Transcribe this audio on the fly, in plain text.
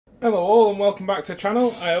Hello all and welcome back to the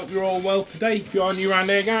channel. I hope you're all well today. If you are new around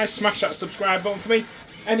here guys, smash that subscribe button for me.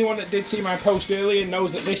 Anyone that did see my post earlier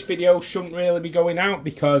knows that this video shouldn't really be going out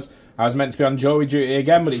because I was meant to be on jury duty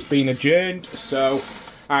again, but it's been adjourned. So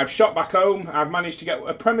I've shot back home. I've managed to get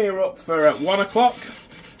a premiere up for 1 o'clock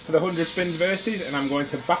for the 100 spins versus, and I'm going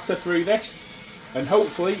to batter through this and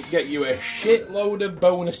hopefully get you a shitload of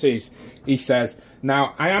bonuses, he says.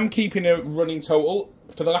 Now, I am keeping a running total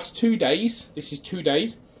for the last 2 days. This is 2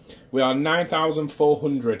 days. We are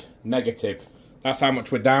 9,400 negative. That's how much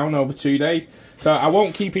we're down over 2 days. So I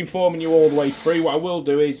won't keep informing you all the way through. What I will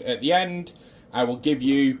do is, at the end, I will give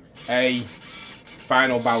you a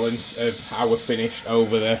final balance of how we're finished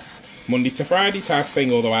over the Monday to Friday type thing,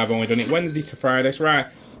 although I've only done it Wednesday to Friday. So right,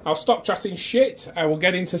 I'll stop chatting shit. I will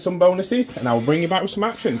get into some bonuses, and I will bring you back with some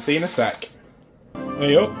action. See you in a sec.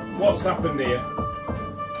 Hey up, what's happened here?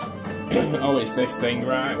 Oh, it's this thing,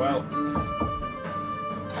 right, well...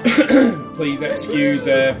 Please excuse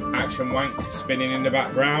action wank spinning in the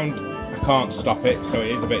background. I can't stop it, so it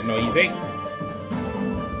is a bit noisy.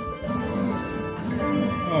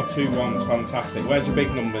 Oh, 2 1's fantastic. Where's your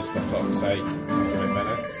big numbers, for fuck's sake? That's a bit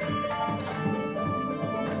better.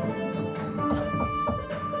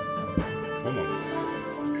 Come on.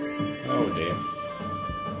 Oh dear.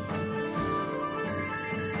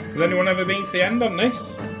 Has anyone ever been to the end on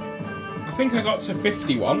this? I think I got to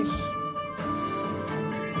 50 once.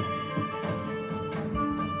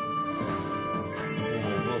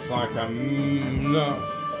 Like I'm not.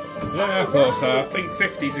 Yeah, I thought so. I think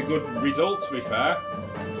 50's a good result, to be fair.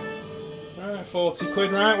 40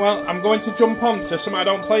 quid, right? Well, I'm going to jump on to something I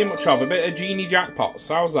don't play much of, a bit of Genie Jackpots.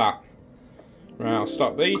 How's that? Right, I'll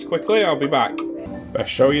stop these quickly, I'll be back.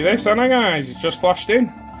 Best show you this, haven't I, guys? It's just flashed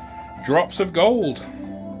in. Drops of gold.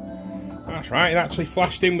 That's right, it actually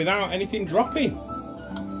flashed in without anything dropping.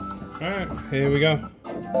 Right, here we go.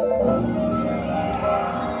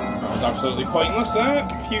 Absolutely pointless there.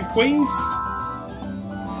 A few queens.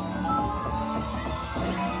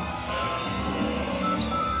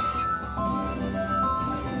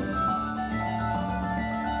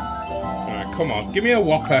 Right, come on, give me a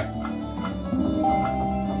whopper.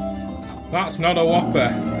 That's not a whopper.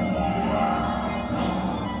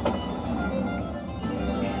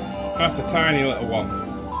 That's a tiny little one.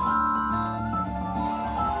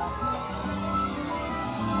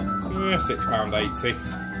 Yeah, £6.80.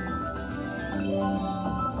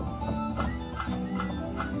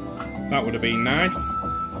 That would have been nice.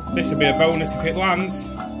 This would be a bonus if it lands.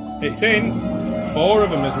 It's in. 4 of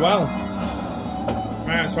them as well.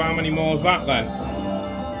 Right, so how many more is that then?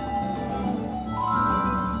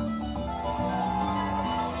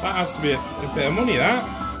 That has to be a bit of money, that.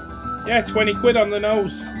 Yeah, 20 quid on the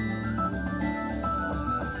nose. And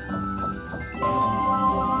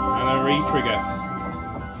a re-trigger.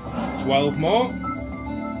 12 more.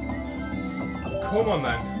 Come on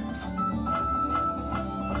then.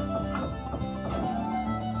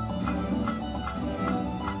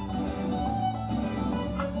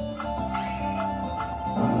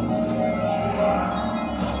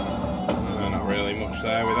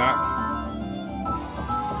 There with that.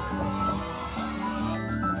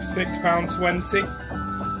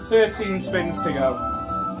 £6.20. 13 spins to go.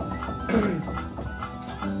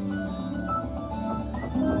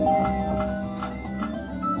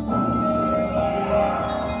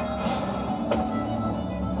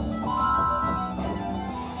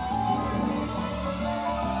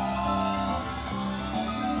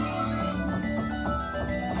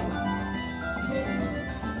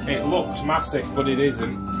 It looks massive, but it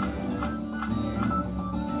isn't.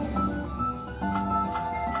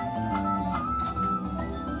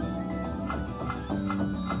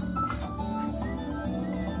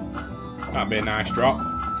 That'd be a nice drop.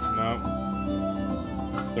 No.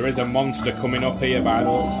 There is a monster coming up here by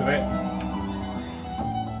the looks of it.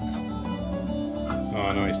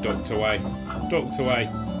 Oh no, it's ducked away. Ducked away.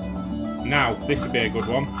 Now, this would be a good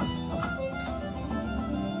one.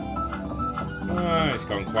 Ah, it's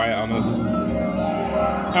gone quiet on us.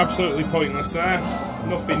 Absolutely pointless there.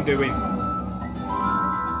 Nothing doing.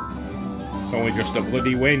 It's only just a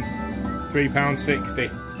bloody win. £3.60.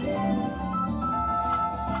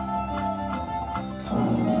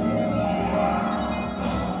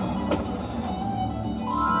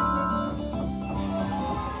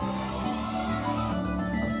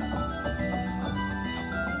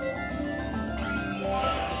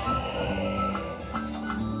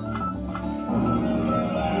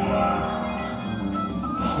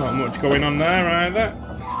 Not much going on there either.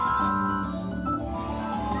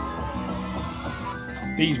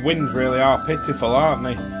 These wins really are pitiful, aren't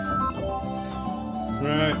they?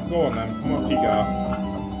 Right, go on then. What have you got?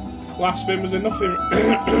 Last spin was a nothing.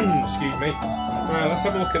 Excuse me. Right, let's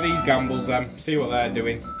have a look at these gambles then. See what they're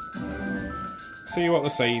doing. See what they're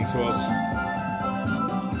saying to us.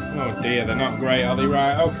 Oh dear, they're not great, are they?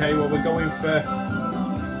 Right, okay, well we're going for...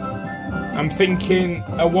 I'm thinking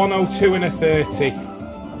a 102 and a 30.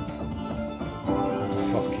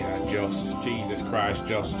 Fuck yeah, just. Jesus Christ,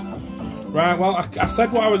 just. Right, well, I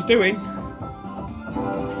said what I was doing.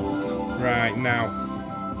 Right, now.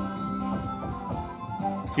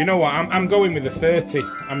 You know what, I'm going with the 30.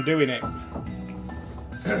 I'm doing it.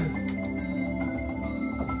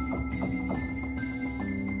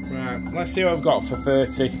 Right, let's see what I've got for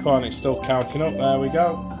 30. Come on, it's still counting up. There we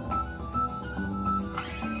go.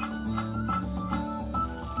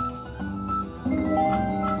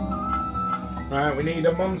 Right, we need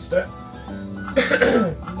a monster.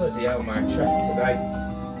 Bloody hell, my chest today.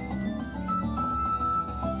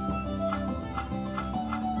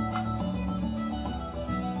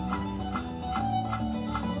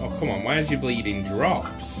 Oh, come on, where's your bleeding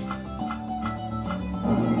drops?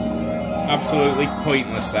 Absolutely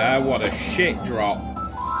pointless there. What a shit drop.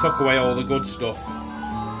 Took away all the good stuff.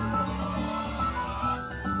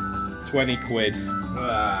 20 quid.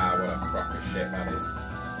 Ah, what a crock of shit that is.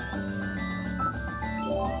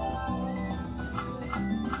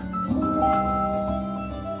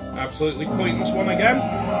 Absolutely pointless one again.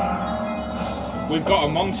 We've got a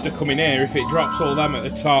monster coming here. If it drops all them at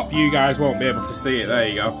the top, you guys won't be able to see it. There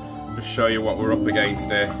you go. Just show you what we're up against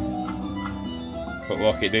here. But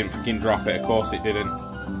look, it didn't fucking drop it. Of course it didn't.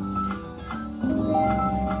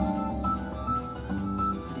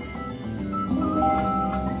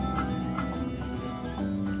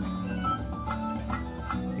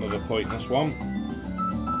 Another pointless one.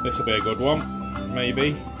 This will be a good one.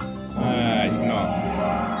 Maybe. It's not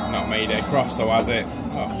made it across though, has it?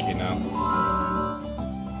 Fucking hell.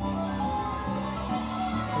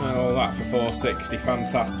 And all that for 460.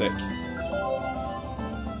 Fantastic.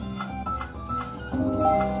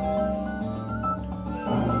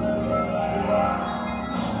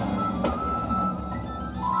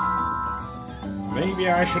 Maybe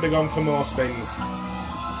I should have gone for more spins.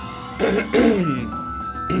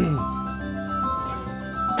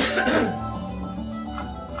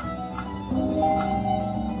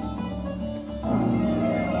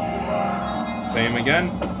 Same again.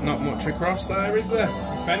 Not much across there, is there?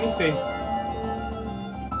 If anything.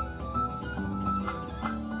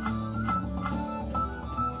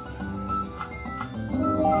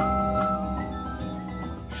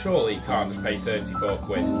 Surely you can't just pay 34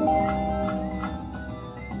 quid.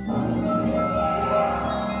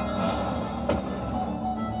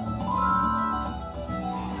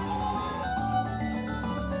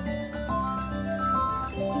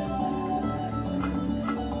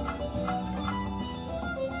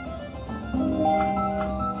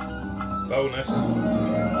 Bonus.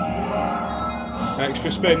 Extra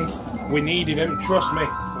spins. We needed him, trust me.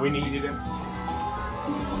 We needed him.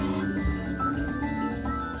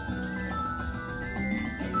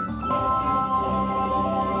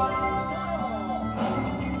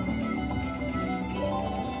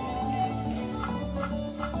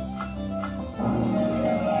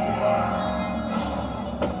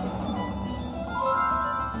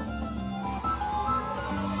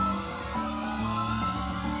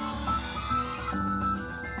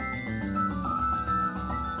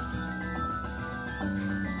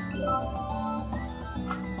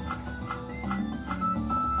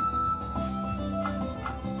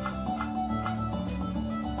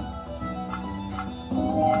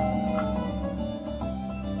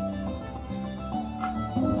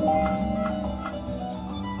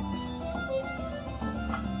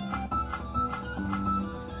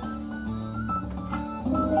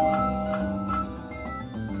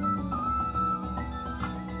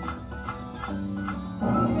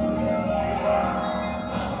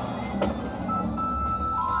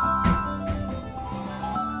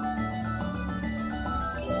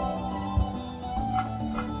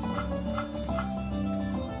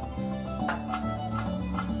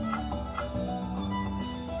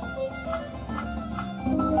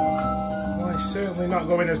 Certainly not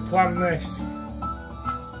going as planned, this.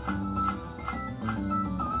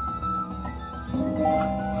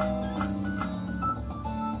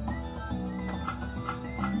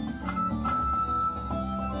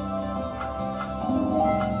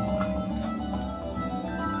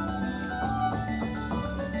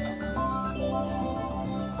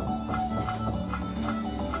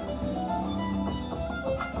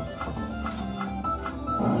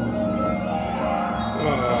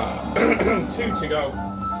 Two to go.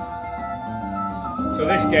 So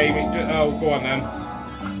this game, it just, oh, go on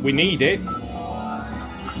then. We need it.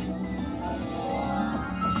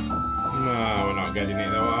 getting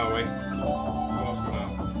it though, are we? Of course we're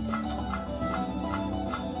not.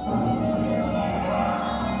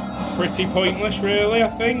 Pretty pointless, really, I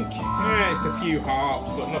think. Yeah, it's a few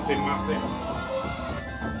harps, but nothing massive.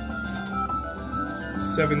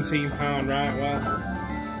 £17, right, well.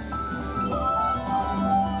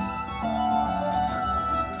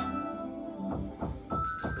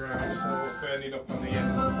 Right, so we'll turn it up on the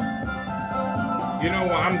end. You know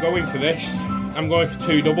what, I'm going for this. I'm going for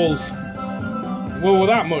 2 doubles. Well, we're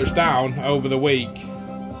that much down over the week.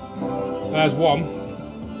 There's one.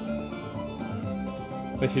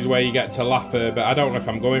 This is where you get to laugh her, but I don't know if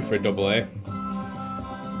I'm going for a double here.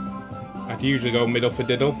 I'd usually go middle for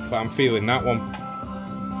diddle, but I'm feeling that one.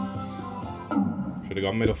 Should have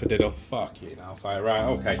gone middle for diddle. Fuck you now, fire. Right,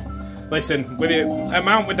 okay. Listen, with the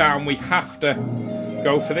amount we're down, we have to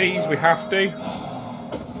go for these. We have to.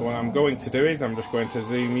 So what I'm going to do is I'm just going to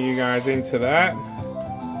zoom you guys into that.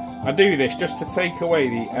 I do this just to take away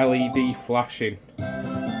the LED flashing,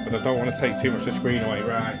 but I don't want to take too much of the screen away.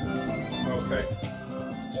 Right, okay.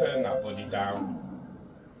 Let's turn that bloody down.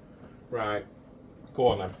 Right, go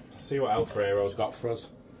on then. See what El Torrero's got for us.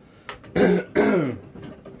 Good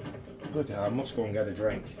hell, I must go and get a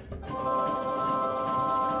drink.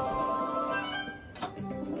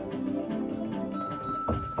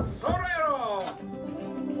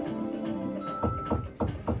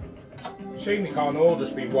 Shame they can't all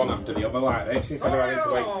just be one after the other like this, instead of having to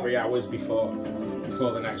wait 3 hours before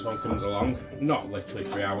the next one comes along. Not literally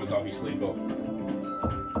 3 hours, obviously, but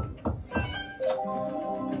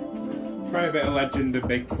try a bit of Legend of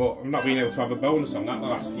Bigfoot. I've not been able to have a bonus on that the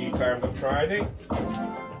last few times I've tried it.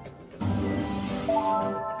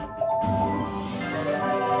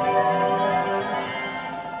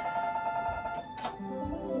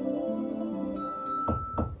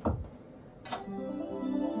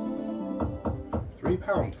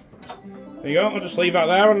 £3. There you go, I'll just leave that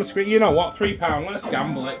there on the screen. You know what, £3, let's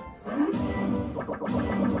gamble it.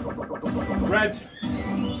 Red.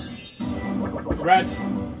 Red.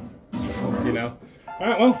 Fucking hell.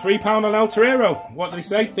 Right, well, £3 on El Torrero. What did he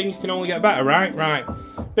say? Things can only get better, right? Right.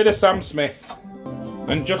 Bit of Sam Smith.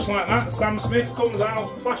 And just like that, Sam Smith comes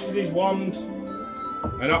out, flashes his wand,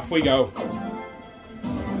 and off we go.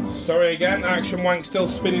 Sorry again, Action Wank's still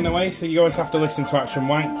spinning away, so you're going to have to listen to Action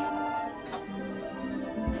Wank.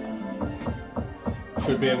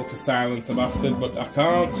 Should be able to silence the bastard, but I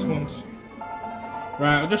can't.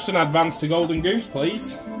 Right, just an advance to Golden Goose,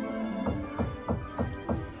 please.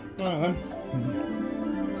 Right then.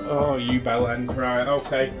 Oh, you bell end. Right,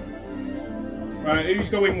 okay. Right, who's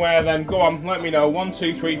going where then? Go on, let me know. 1,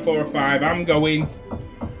 2, 3, 4, or 5. I'm going.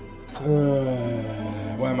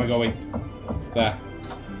 Where am I going? There.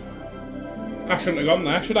 I shouldn't have gone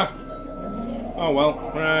there, should I? Oh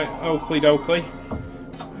well. Right, Oakley dokley.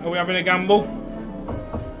 Are we having a gamble?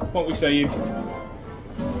 What are we saying?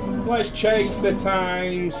 Let's chase the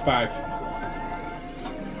times 5.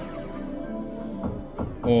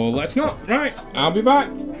 Or let's not. Right, I'll be back.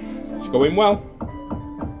 It's going well.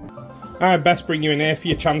 I'd best bring you in here for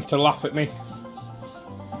your chance to laugh at me.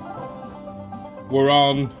 We're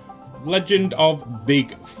on Legend of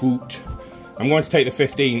Bigfoot. I'm going to take the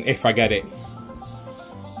 15 if I get it.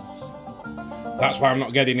 That's why I'm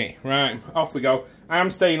not getting it. Right, off we go. I am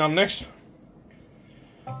staying on this.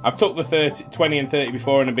 I've took the 20 and 30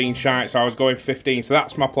 before and have been shite, so I was going 15, so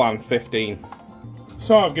that's my plan, 15.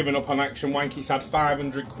 So I've given up on Action Wank. It's had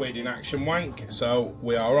 500 quid in Action Wank, so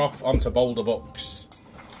we are off onto Boulder Bucks.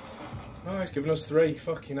 Oh, it's given us 3,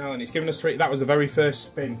 fucking hell, and it's given us 3. That was the very first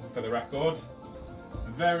spin for the record.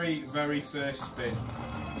 Very, very first spin.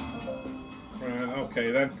 Right, okay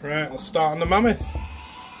then. Right, let's start on the mammoth.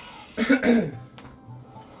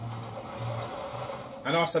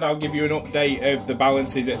 I know I said I'll give you an update of the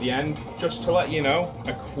balances at the end, just to let you know,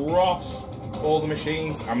 across all the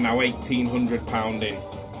machines, I'm now £1,800 in,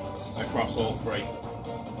 across all 3.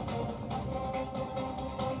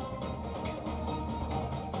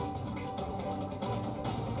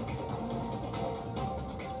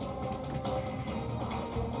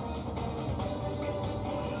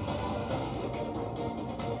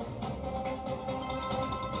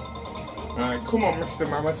 Right, come on Mr.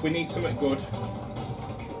 Mammoth, we need something good.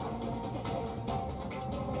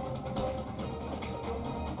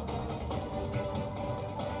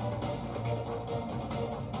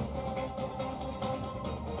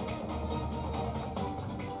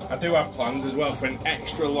 I do have plans as well for an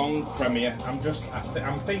extra long premiere. I'm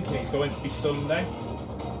thinking it's going to be Sunday.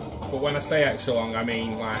 But when I say extra long, I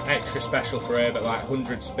mean like extra special for her, but like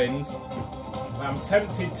 100 spins. I'm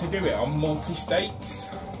tempted to do it on multi-stakes.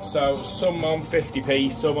 So some on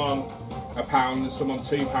 50p, some on £1 and some on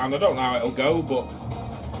 £2. I don't know how it'll go, but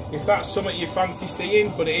if that's something you fancy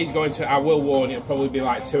seeing, but it is going to, I will warn you, it'll probably be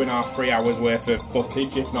like 2.5 to 3 hours worth of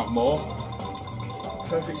footage, if not more.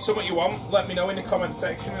 So if it's something you want, let me know in the comment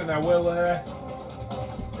section and I will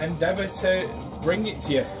endeavour to bring it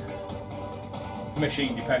to you.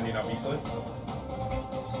 Machine depending, obviously.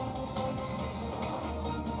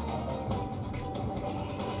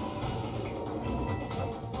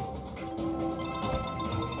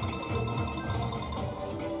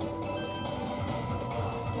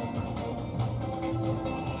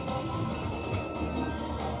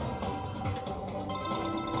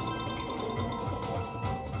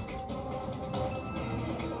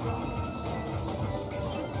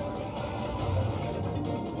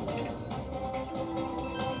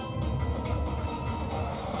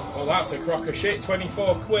 Well, that's a crock of shit,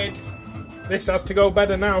 24 quid. This has to go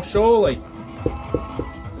better now, surely.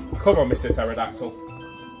 Come on, Mr. Pterodactyl.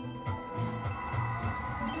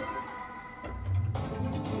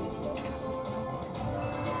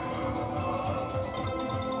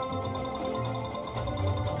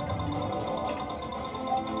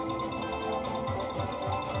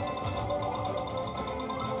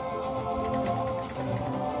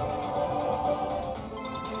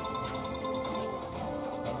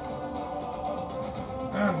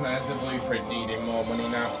 And there's the blueprint needing more money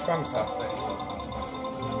now. Fantastic.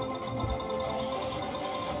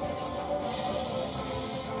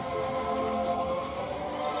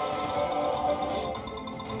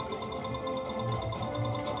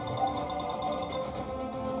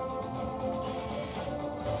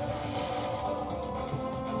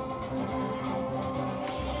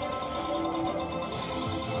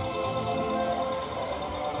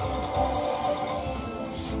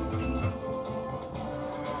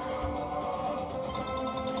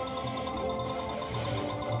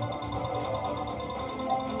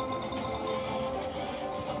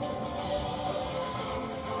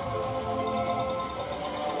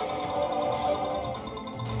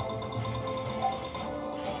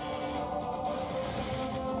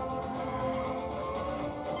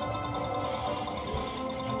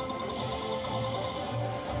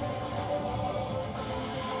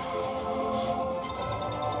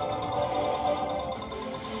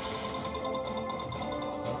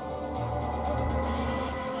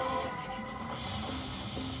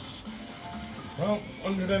 Well,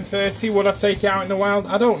 130, would I take it out in the wild?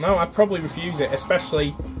 I don't know, I'd probably refuse it,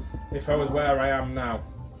 especially if I was where I am now.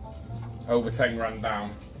 Over 10 grand down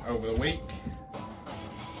over the week.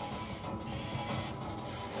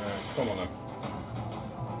 Come on then.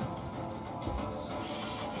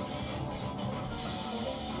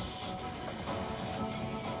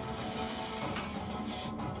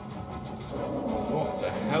 What the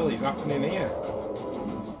hell is happening here?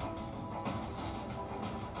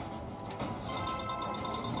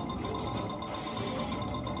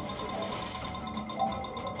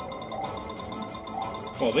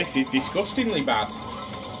 Well, this is disgustingly bad.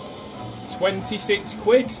 26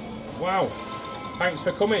 quid. Wow. Thanks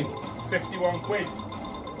for coming. 51 quid.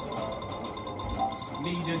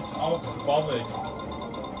 Needn't have bothered.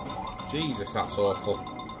 Jesus, that's awful.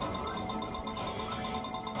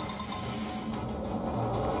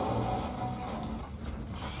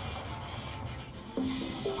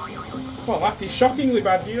 Well, that is shockingly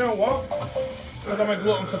bad. You know what? Because I'm a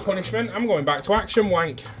glutton for punishment, I'm going back to Action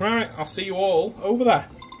Wank. Right, I'll see you all over there.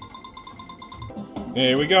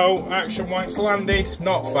 Here we go. Action Wank's landed.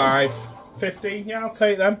 Not 5. 15. Yeah, I'll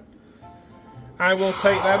take them. I will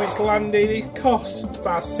take them. It's landed. It cost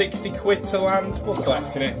about 60 quid to land. We're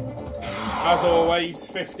collecting it. As always,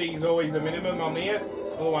 15 is always the minimum on here.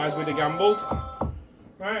 Otherwise, we'd have gambled.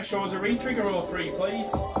 Right, show us a re-trigger roll 3, please.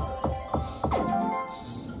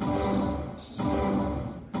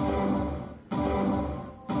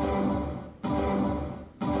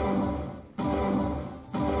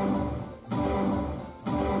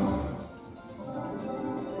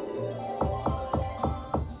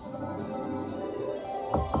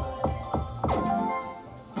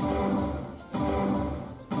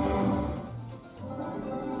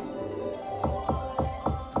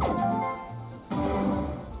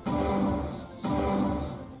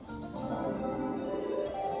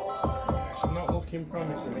 Not looking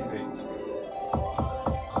promising, is it?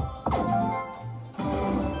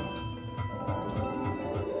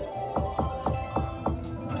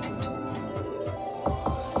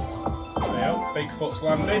 Well, Bigfoot's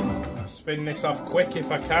landed. I'll spin this off quick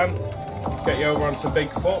if I can. Get you over onto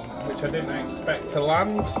Bigfoot, which I didn't expect to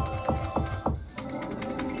land.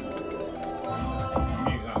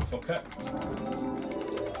 Mute that fucker.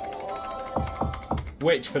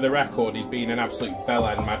 which for the record is being an absolute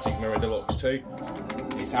bell-end Magic Mirror Deluxe 2.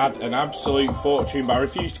 It's had an absolute fortune, but I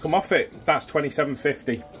refuse to come off it. That's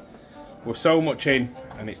 $27.50. We're so much in,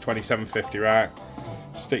 and it's $27.50, right?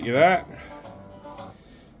 Stick you there.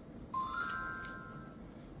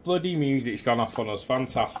 Bloody music's gone off on us,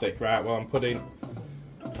 fantastic. Right, well, I'm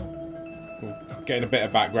getting a bit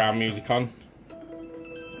of background music on.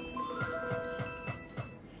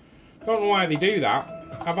 Don't know why they do that.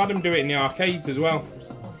 I've had them do it in the arcades as well.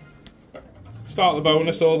 Start the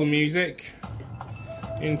bonus, all the music.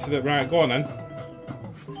 Into the... Right, go on then.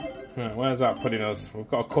 Right, where's that putting us? We've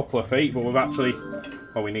got a couple of feet, but we've actually...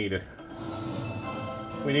 Oh, we need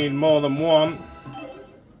more than one.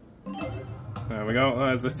 There we go,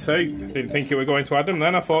 there's the two. Didn't think it were going to add them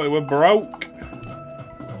then, I thought it were broke.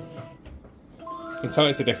 You can tell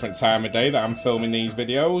it's a different time of day that I'm filming these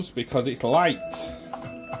videos because it's light.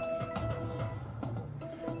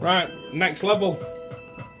 Right, next level.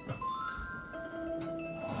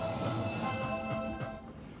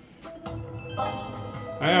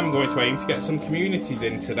 I am going to aim to get some communities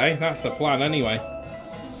in today, that's the plan anyway.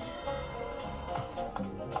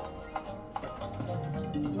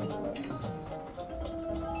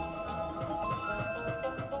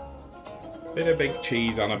 Bit of big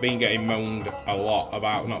cheese on. I've been getting moaned a lot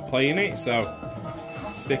about not playing it, so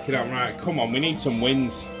stick it out. Right, come on, we need some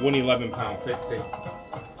wins. Won £11.50.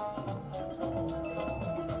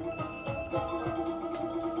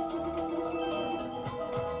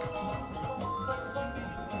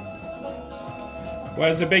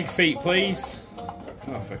 Where's the big feet, please?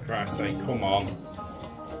 Oh, for Christ's sake, come on.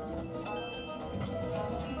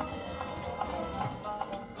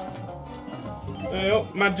 Oh,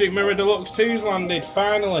 Magic Mirror Deluxe 2's landed,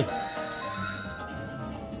 finally.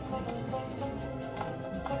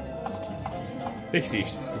 This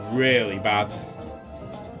is really bad.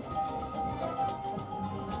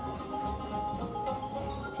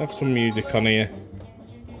 Let's have some music on here.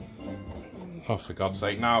 Oh, for God's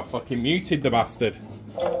sake, now I've fucking muted the bastard.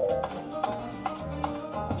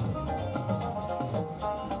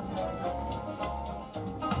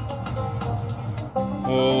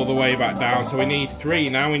 All the way back down, so we need 3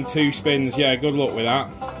 now in 2 spins. Yeah, good luck with that.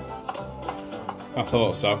 I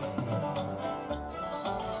thought so.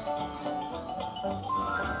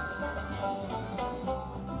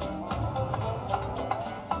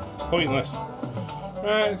 Pointless.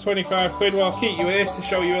 Right, 25 quid. Well, I'll keep you here to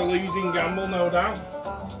show you a losing gamble, no doubt.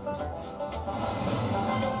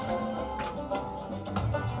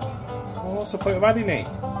 Well, what's the point of adding it?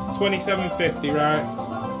 $27.50,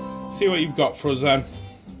 right? See what you've got for us then.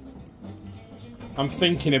 I'm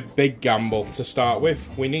thinking a big gamble to start with.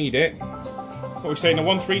 We need it. What are we saying, the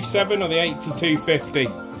 137 or the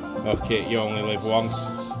 82.50? Okay, you only live once.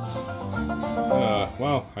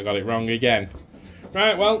 Well, I got it wrong again.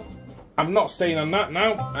 Right, well, I'm not staying on that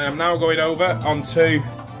now. I am now going over onto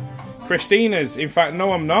Christina's. In fact,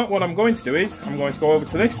 no, I'm not. What I'm going to do is, I'm going to go over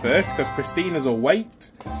to this first, because Christina's will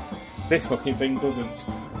wait. This fucking thing doesn't.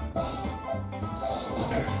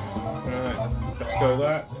 Let's go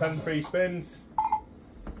there. 10 free spins.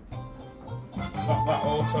 Stop that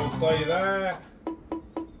auto play there.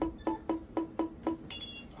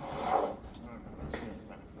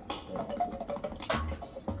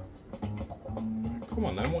 Come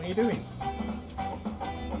on then, what are you doing?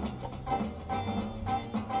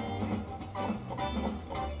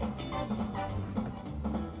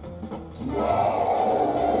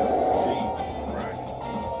 Jesus Christ.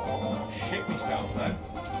 Shit myself then.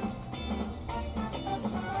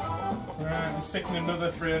 Right, I'm sticking another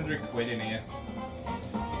 300 quid in here.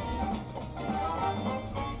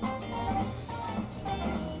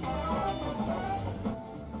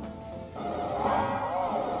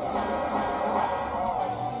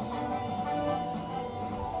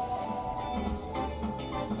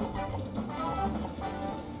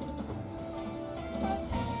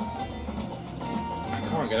 I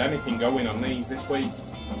can't get anything going on these this week.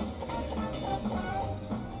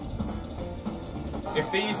 If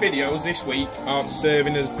these videos this week aren't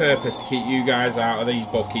serving as purpose to keep you guys out of these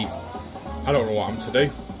bookies, I don't know what I'm to do.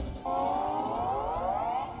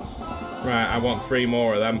 Right, I want 3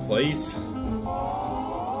 more of them, please.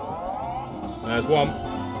 There's 1.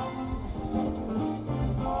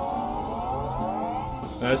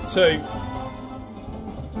 There's 2.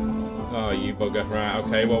 Oh, you bugger. Right,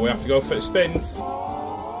 okay, well, we have to go for spins.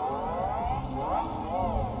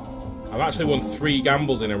 I've actually won 3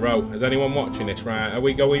 gambles in a row. Is anyone watching this? Right, are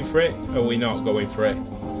we going for it? Or are we not going for it?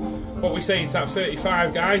 What are we saying? Is that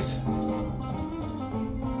 35, guys?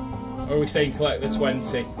 Or are we saying collect the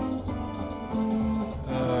 20?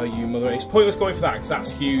 Oh, you mother. It's pointless going for that because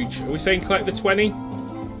that's huge. Are we saying collect the 20?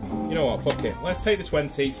 You know what, fuck it. Let's take the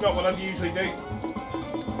 20. It's not what I'd usually do.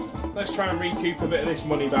 Let's try and recoup a bit of this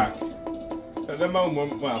money back. At the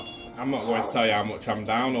moment, well, I'm not going to tell you how much I'm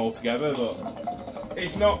down altogether, but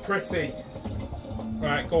it's not pretty.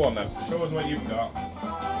 Right, go on then. Show us what you've got.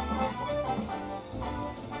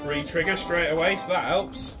 Re-trigger straight away, so that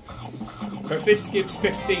helps. So if this gives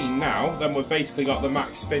 15 now, then we've basically got the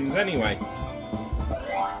max spins anyway.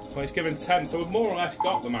 Well, it's given 10, so we've more or less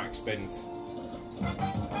got the max spins.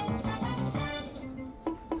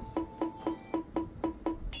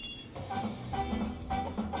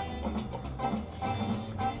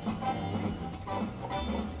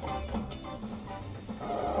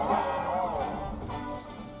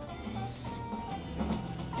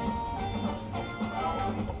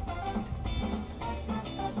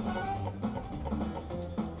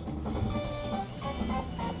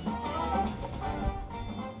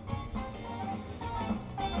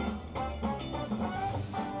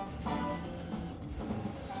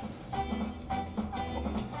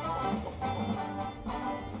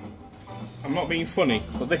 I'm not being funny,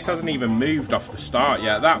 but this hasn't even moved off the start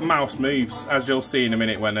yet. That mouse moves, as you'll see in a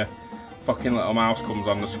minute when a fucking little mouse comes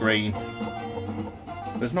on the screen.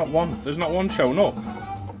 There's not one showing up.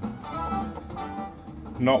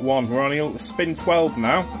 Not one. We're on spin 12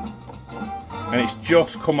 now. And it's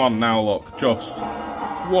just come on now, look. Just.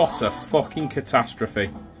 What a fucking catastrophe.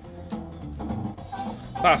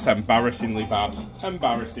 That's embarrassingly bad.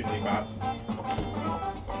 Embarrassingly bad.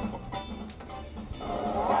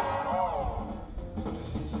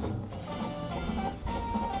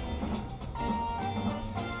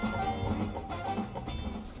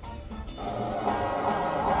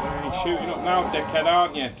 Shooting up now, dickhead,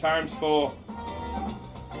 aren't you? Times 4.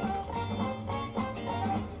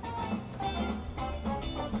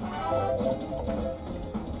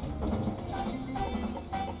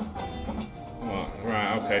 What?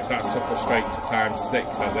 Right, okay, so that's took us straight to times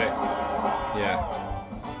 6, has it? Yeah.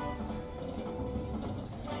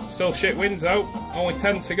 Still shit wins out. Only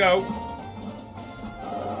 10 to go.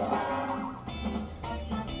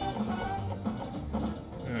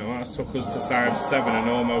 That's took us to times 7 and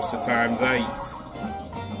almost to times 8.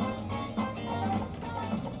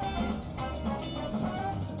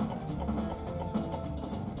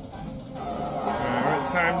 We're at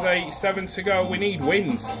times 8, 7 to go. We need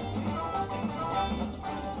wins.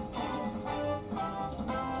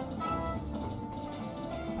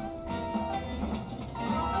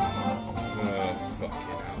 Oh, fucking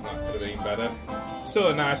hell, that could have been better. Still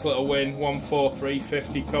a nice little win,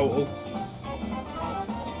 143.50 total.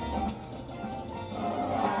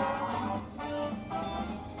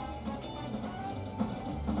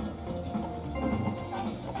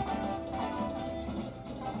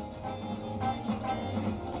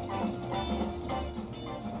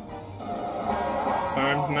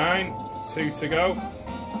 Times 9, 2 to go.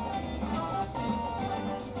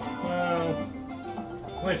 Well,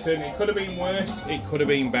 listen, it could have been worse, it could have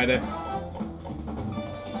been better.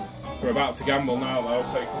 We're about to gamble now though,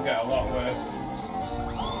 so it can get a lot worse.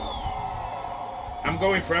 I'm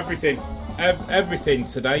going for everything. Everything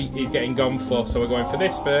today is getting gone for, so we're going for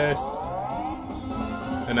this first.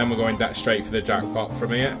 And then we're going straight for the jackpot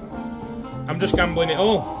from here. I'm just gambling it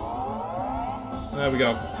all. There we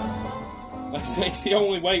go. It's the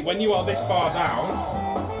only way. When you are this far down,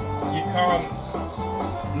 you can't.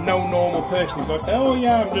 No normal person is going to say, "Oh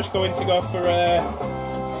yeah, I'm just going to go for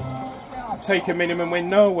take a minimum win."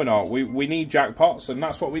 No, we're not. We need jackpots, and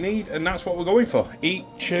that's what we need, and that's what we're going for.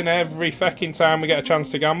 Each and every fucking time we get a chance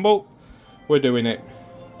to gamble, we're doing it.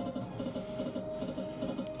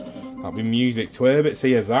 That'll be music to Herbert's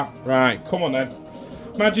ears, that. Right, come on then.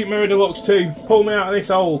 Magic Mirror Deluxe 2. Pull me out of this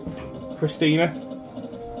hole, Christina.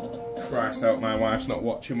 Christ, I hope my wife's not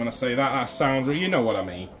watching when I say that. That sounds real. You know what I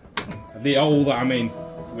mean. The hole that I'm in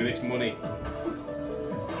with this money.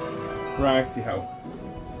 Righty-ho.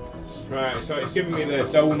 Right, so it's giving me the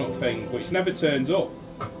donut thing, which never turns up.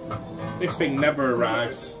 This thing never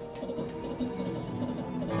arrives.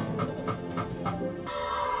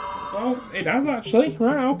 Well, it has actually.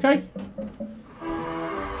 Right, okay.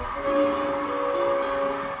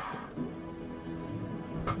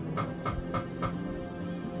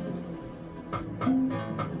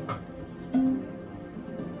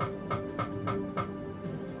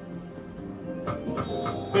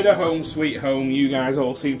 Bit of home sweet home, you guys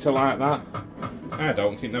all seem to like that. I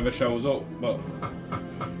don't, it never shows up, but...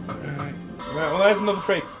 Right, well there's another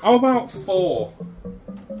 3. How about 4?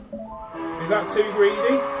 Is that too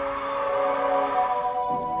greedy?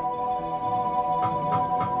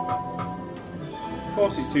 Of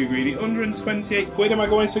course it's too greedy. 128 quid, am I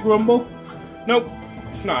going to grumble? Nope,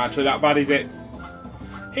 it's not actually that bad, is it?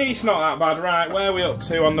 It's not that bad. Right, where are we up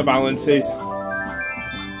to on the balances?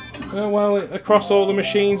 Well, across all the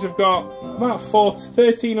machines we've got about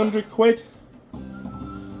 1,300 quid.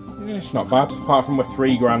 Yeah, it's not bad, apart from we're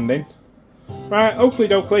 3 grand in. Right, oakley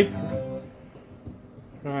dokley.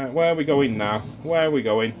 Right, where are we going now? Where are we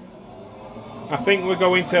going? I think we're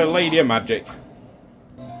going to Lady of Magic.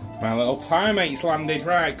 My little time mate's landed.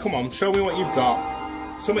 Right, come on, show me what you've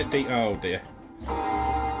got. Something deep. Oh dear.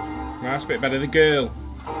 Right, that's a bit better. The girl.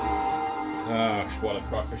 Oh, what a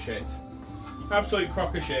crock of shit. Absolute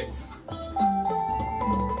crock of shit.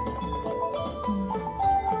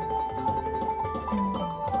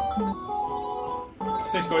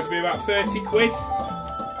 So it's going to be about 30 quid.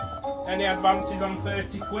 Any advances on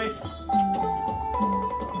 30 quid?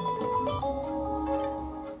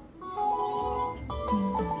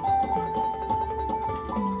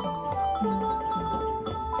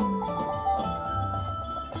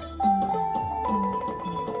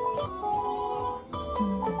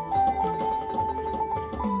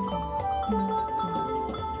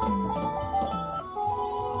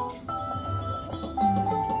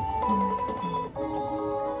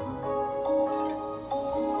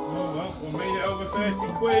 Over 30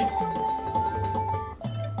 quid.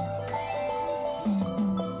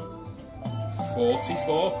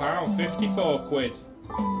 £44, 54 quid. It's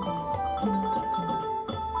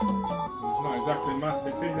not exactly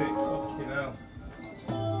massive, is it? Fucking hell.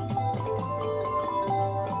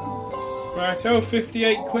 Right, so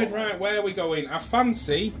 58 quid. Right, where are we going? I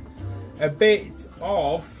fancy a bit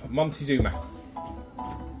of Montezuma.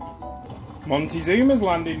 Montezuma's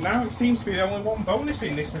landed now. It seems to be the only one bonus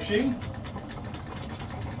in this machine.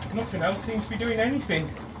 Nothing else seems to be doing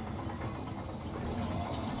anything.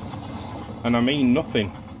 And I mean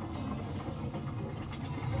nothing.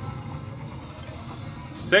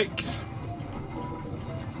 6.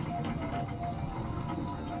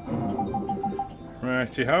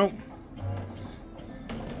 Righty-ho.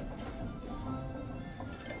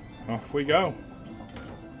 Off we go.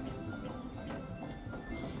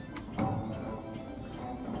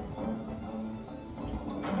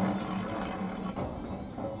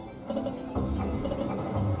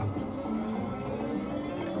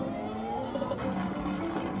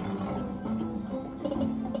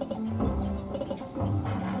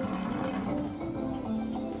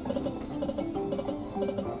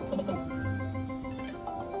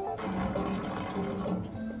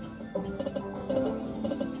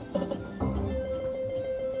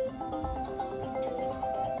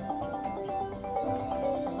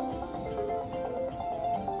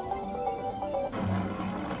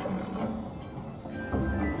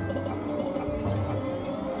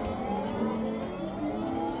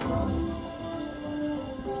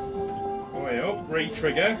 Way up,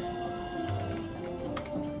 re-trigger.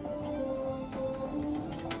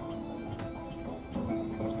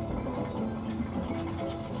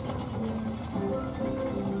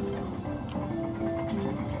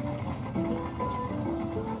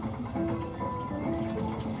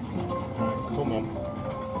 Come on.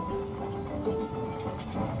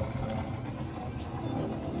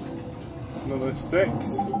 Another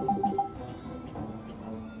 6.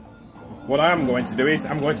 What I'm going to do is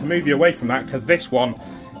I'm going to move you away from that, because this one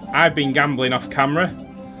I've been gambling off camera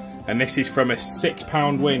and this is from a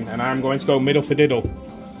 £6 win, and I'm going to go middle for diddle.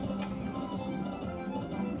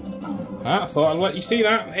 I thought I'd let you see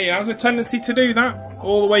that. He has a tendency to do that,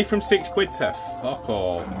 all the way from 6 quid to fuck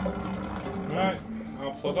all. Right,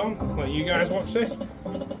 I'll plug on, let you guys watch this.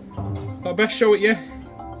 I'll best show it you.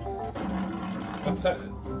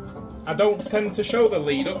 I don't tend to show the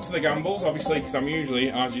lead up to the gambles, obviously, because I'm usually,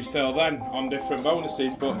 as you saw then, on different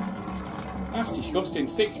bonuses, but that's disgusting.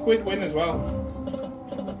 6 quid win as well.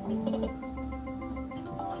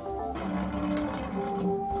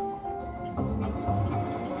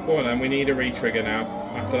 Go on then, we need a re-trigger now,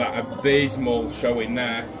 after that abysmal showing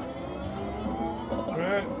there.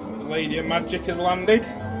 Right, Lady of Magic has landed.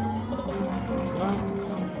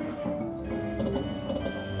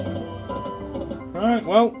 Right,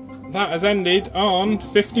 well, that has ended on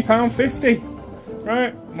 £50.50.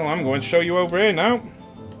 Right, well, I'm going to show you over here now.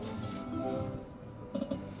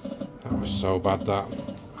 That was so bad, that.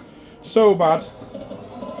 So bad.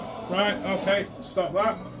 Right, okay, stop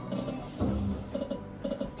that.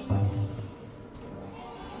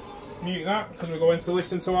 Mute that, because we're going to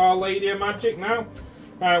listen to our Lady of Magic now.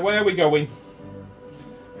 Right, where are we going?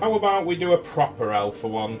 How about we do a proper L for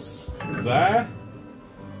once? There.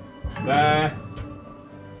 There.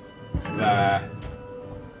 There.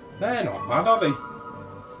 They're not bad, are they?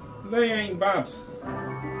 They ain't bad.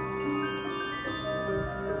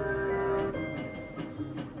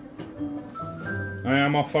 I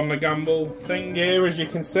am off on the gamble thing here, as you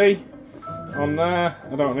can see. On there.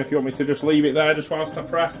 I don't know if you want me to just leave it there just whilst I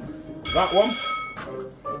press that one.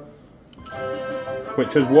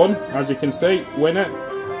 Which has won, as you can see. Win it.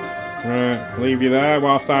 Right, leave you there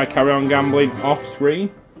whilst I carry on gambling off screen.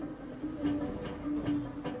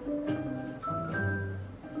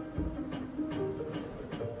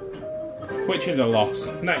 Which is a loss.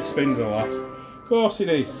 Next spin's a loss. Of course it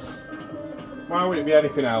is. Why would it be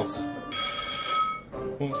anything else?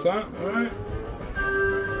 What's that? Right.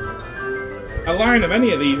 A line of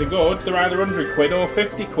any of these are good. They're either 100 quid or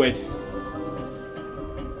 50 quid.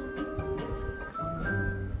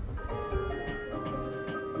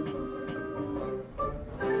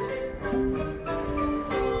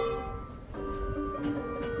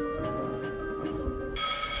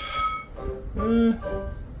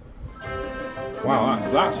 Wow,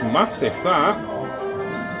 that's massive, that.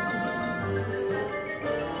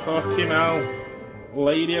 Fucking hell.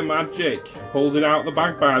 Lady of Magic. Pulls it out the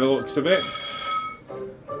bag by the looks of it.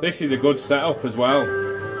 This is a good setup as well.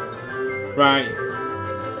 Right.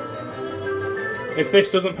 If this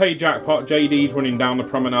doesn't pay jackpot, JD's running down the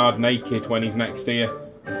promenade naked when he's next here.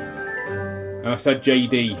 And I said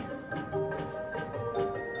JD.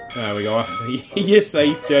 There we go, I see. You're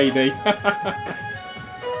safe, JD.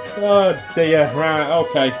 Oh dear, right,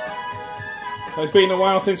 okay. It's been a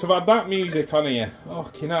while since we've had that music on here.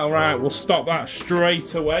 Fucking hell, right, we'll stop that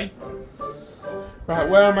straight away. Right,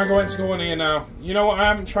 where am I going to go on here now? You know what I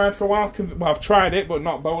haven't tried for a while? Well, I've tried it, but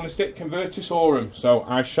not bonused it. Convertisaurum. So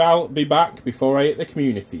I shall be back before I hit the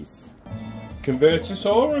communities.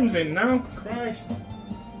 Convertisaurum's in now. Christ.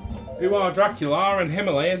 Who are Dracula and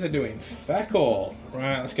Himalayas are doing feck all.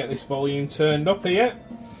 Right, let's get this volume turned up here.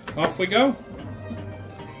 Off we go.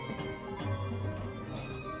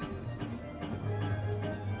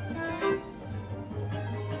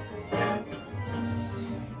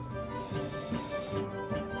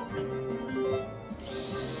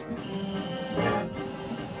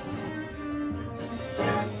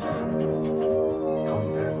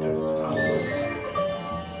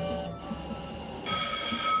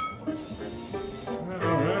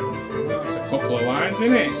 Couple of lines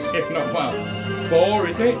in it, if not, well, 4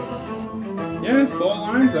 is it? Yeah, 4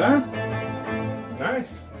 lines there.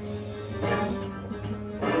 Nice.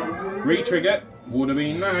 Re-trigger would have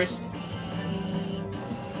been nice.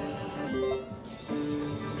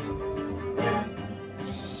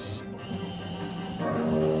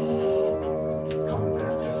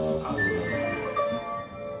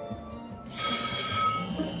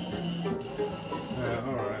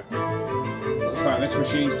 This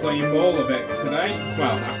machine's playing ball a bit today.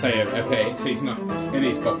 Well, I say a bit, it's not, it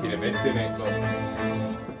is fucking a bit, isn't it? But...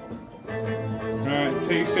 Right,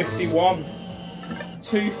 251.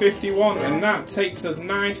 251, and that takes us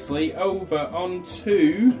nicely over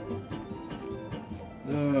onto...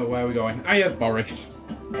 Oh, where are we going? I have Boris.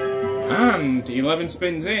 And 11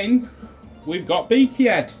 spins in, we've got Beaky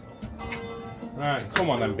Head. Right, come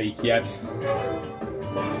on then, Beaky Head.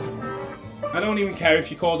 I don't even care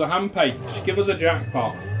if you cause a hand pay. Just give us a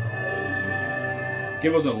jackpot.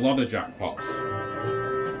 Give us a lot of jackpots.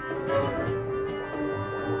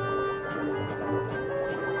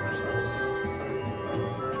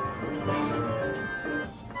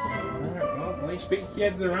 Right, well, at least Beaky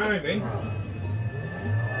Head's arriving.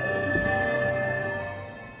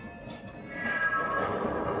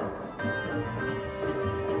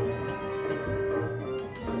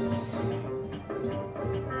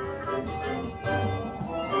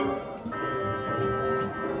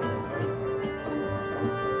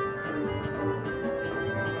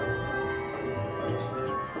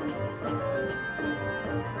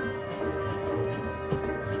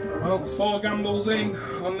 Well, 4 gambles in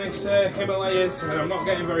on this Himalayas, and I'm not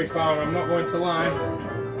getting very far, I'm not going to lie.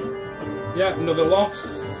 Yeah, another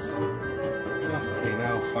loss. Fucking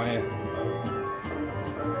hellfire.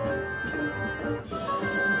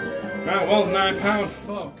 Right, well, £9.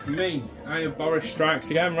 Fuck me. I have Boris strikes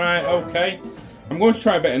again. Right, okay. I'm going to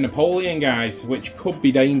try a bit of Napoleon, guys, which could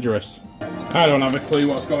be dangerous. I don't have a clue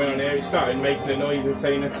what's going on here. It started making a noise and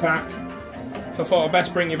saying attack. So I thought I'd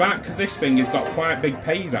best bring you back, because this thing has got quite big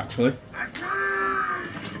pays, actually.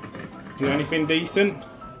 Do anything decent?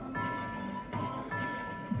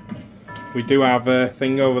 We do have a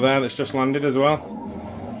thing over there that's just landed as well.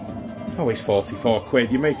 Oh, it's 44 quid.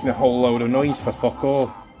 You're making a whole load of noise for fuck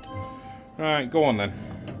all. Right, go on then.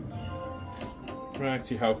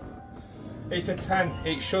 Righty-ho. It's a 10.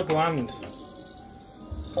 It should land.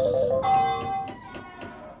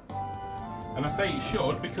 And I say it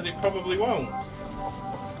should because it probably won't.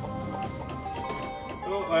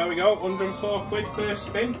 Oh, there we go. 104 quid first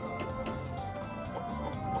spin.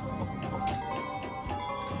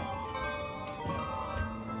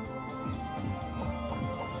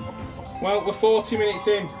 Well, we're 40 minutes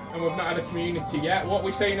in and we've not had a community yet. What are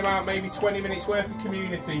we saying about maybe 20 minutes worth of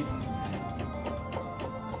communities?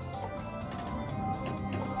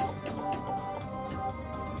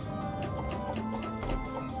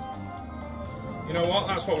 You know what?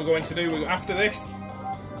 That's what we're going to do. After this,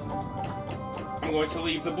 I'm going to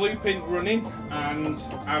leave the blueprint running and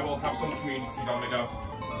I will have some communities on the go.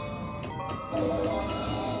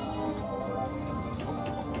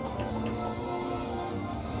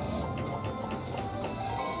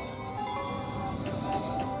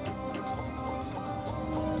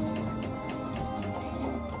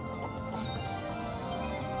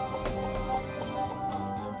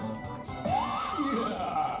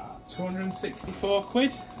 264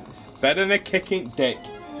 quid. Better than a kicking dick.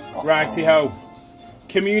 Righty ho.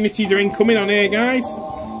 Communities are incoming on here, guys.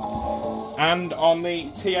 And on the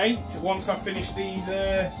T8, once I finish these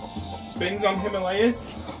spins on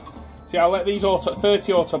Himalayas. See, I'll let these 30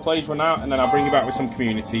 autoplays run out and then I'll bring you back with some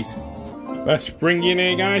communities. Let's bring you in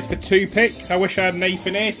here, guys, for 2 picks. I wish I had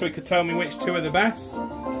Nathan here so he could tell me which 2 are the best.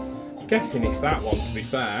 I'm guessing it's that one, to be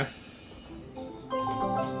fair.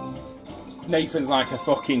 Nathan's like a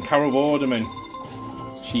fucking Carol Borderman.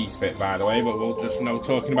 She's fit, by the way, but we'll just no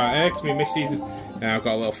talking about her because my missus, I've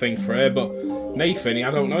got a little thing for her. But Nathan,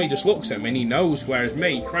 I don't know, he just looks at me and he knows. Whereas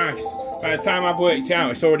me, Christ, by the time I've worked it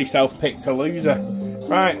out, it's already self-picked a loser.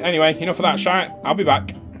 Right, anyway, enough of that shite. I'll be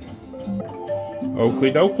back.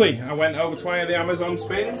 Oakley dokley. I went over to one of the Amazon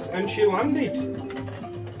spins and she landed.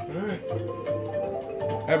 Right.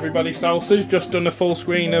 Everybody Salsa's just done a full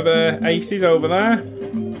screen of aces over there.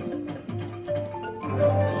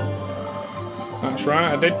 That's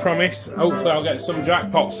right, I did promise. Hopefully I'll get some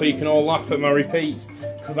jackpots so you can all laugh at my repeats,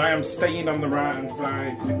 because I am staying on the right hand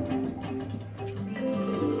side.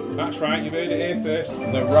 That's right, you've heard it here first.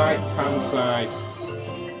 The right hand side.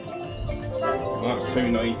 Well, that's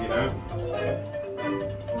too noisy now.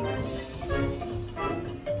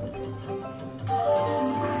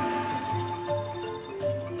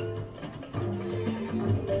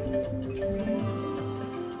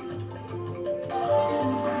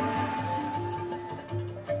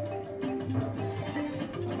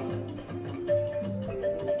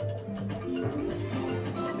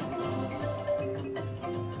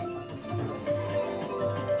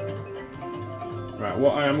 Right,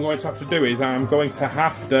 what I am going to have to do is I'm going to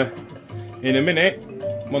have to, in a minute,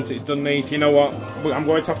 once it's done these, you know what, I'm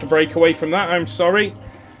going to have to break away from that, I'm sorry,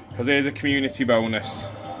 because here's a community bonus.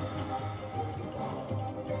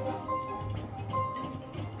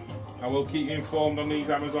 I will keep you informed on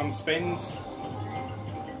these Amazon spins.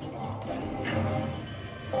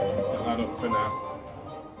 Put that up for now.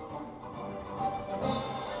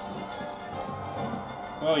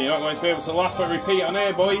 Well, you're not going to be able to laugh at repeat on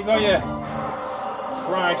here, boys, are you?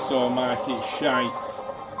 Christ almighty, it's shite.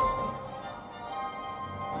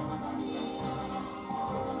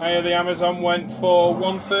 The Amazon went for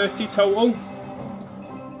 130 total.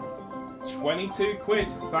 22 quid.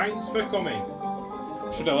 Thanks for coming.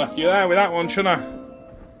 Should have left you there with that one, shouldn't I?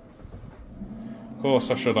 Of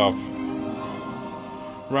course I should have.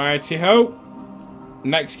 Righty ho.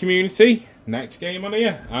 Next community. Next game on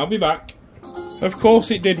here. I'll be back. Of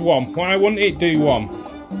course it did one. Why wouldn't it do one?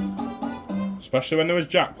 Especially when there was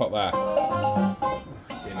jackpot there.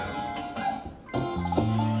 You know.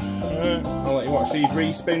 I'll let you watch these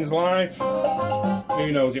respins live.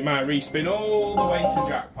 Who knows, it might respin all the way to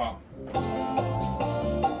jackpot.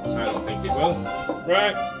 I don't think it will.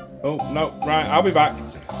 Right. Oh, no. Right, I'll be back.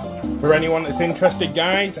 For anyone that's interested,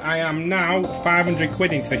 guys, I am now 500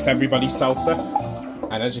 quid into this Everybody's Salsa.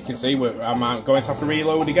 And as you can see, I'm going to have to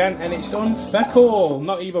reload again. And it's done feck all.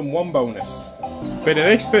 Not even one bonus. Bit of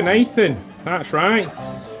this for Nathan. That's right.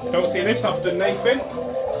 Don't see this often, Nathan.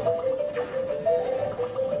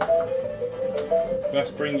 Let's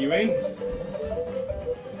bring you in.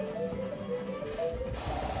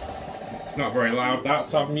 It's not very loud, that,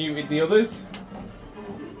 so I've muted the others.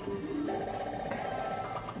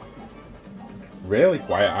 Really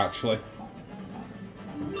quiet, actually.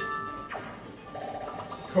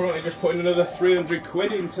 Currently just putting another 300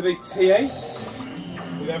 quid into the T8s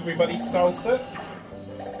with Everybody's Salsa.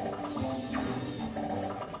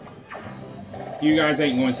 You guys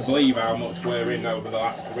ain't going to believe how much we're in over the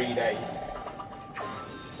last 3 days.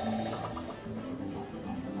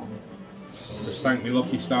 Just thank me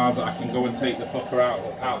lucky stars that I can go and take the fucker out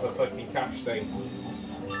the fucking cash thing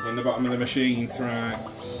in the bottom of the machines. Right.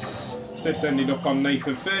 So this ended up on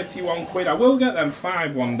Nathan 31 quid. I will get them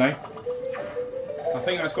 5 one day. I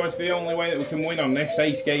think that's going to be the only way that we can win on this.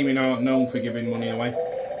 Ace Gaming aren't known for giving money away.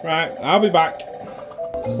 Right, I'll be back.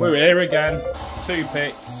 We're here again. 2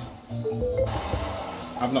 picks.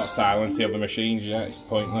 I've not silenced the other machines yet, it's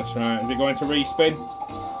pointless, right? Is it going to respin?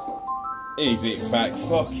 Is it fact?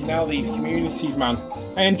 Fucking hell, these communities, man.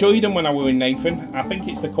 I enjoyed them when I were in Nathan. I think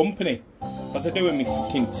it's the company. As they're doing me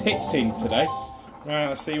fucking tits in today. Right,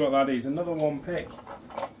 let's see what that is. Another one pick.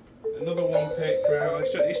 Another one pick, right?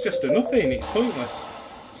 It's just a nothing, it's pointless.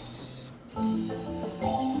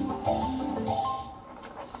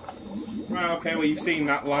 Right, okay, well you've seen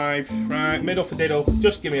that live. Right, middle for diddle.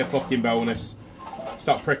 Just give me a fucking bonus.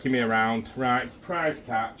 Stop pricking me around. Right, prize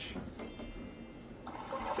catch.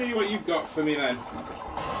 See what you've got for me then.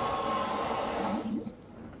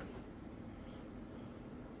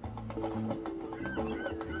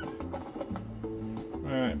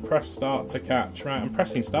 Right, press start to catch. Right, I'm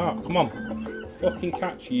pressing start. Come on. Fucking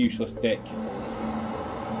catch, you useless dick.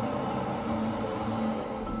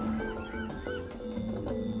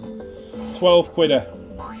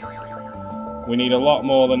 £12. We need a lot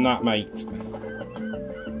more than that, mate.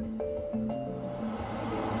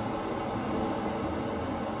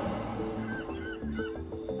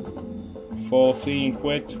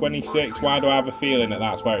 £14, 26. Why do I have a feeling that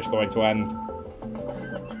that's where it's going to end?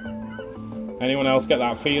 Anyone else get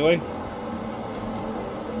that feeling?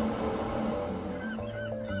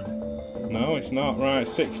 No, it's not. Right,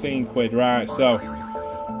 £16. Right, so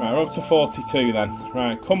right, we're up to 42 then.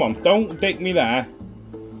 Right, come on, don't dick me there.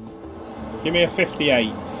 Give me a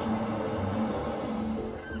 58.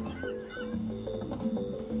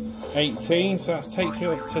 18, so that takes me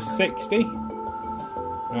up to 60.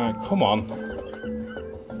 Right, come on.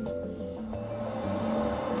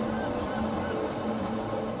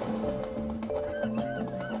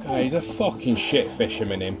 He's a fucking shit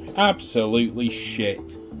fisherman, him. Absolutely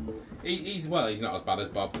shit. He's not as bad as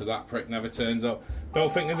Bob, because that prick never turns up. Don't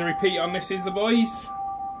think there's a repeat on this, is the boys?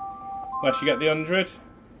 Unless you get the 100. Of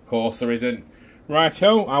course there isn't.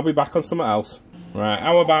 Righto, I'll be back on something else. Right,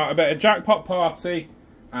 how about a bit of Jackpot Party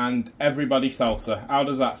and Everybody Salsa? How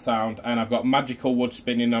does that sound? And I've got magical wood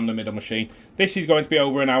spinning on the middle machine. This is going to be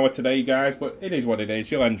over an hour today, guys, but it is what it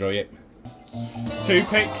is. You'll enjoy it. 2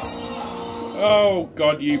 picks. Oh,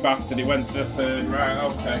 God, you bastard. It went to the 3rd. Right,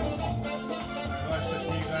 okay. Let's just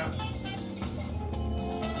mute that.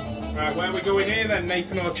 Right, where are we going here then,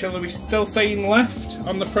 Nathan or Chill? Are we still saying left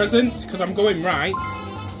on the presents? Because I'm going right.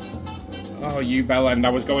 Oh, you bellend.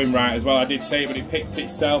 I was going right as well. I did say it, but it picked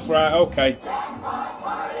itself. Right, okay.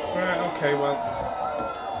 Right, okay, well.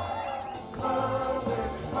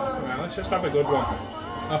 Right, let's just have a good one.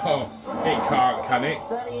 Oh, it can't, can it?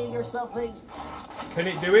 Can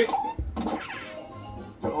it do it?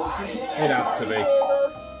 It had to be.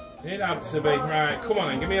 It had to be. Right, come on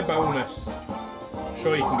then, give me a bonus. I'm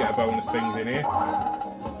sure you can get a bonus things in here.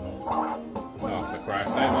 Oh, for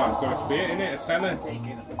Christ's sake, well, that's going to be it, isn't it? A tenner.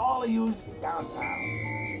 Taking all of yous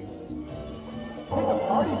downtown. Take a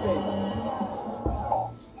party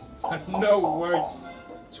favor. No way.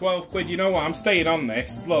 £12. You know what? I'm staying on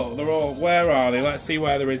this. Look, they're all. Where are they? Let's see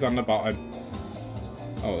where there is on the bottom.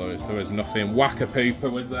 Oh, there was nothing.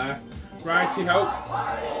 Whack-a-pooper was there. Righty-ho.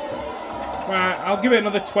 Right, I'll give it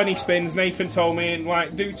another 20 spins. Nathan told me,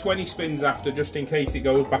 like, do 20 spins after, just in case it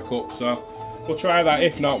goes back up. So, we'll try that.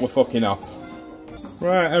 If not, we're fucking off.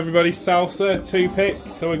 Right, everybody's salsa. 2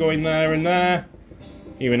 picks. So we're going there and there.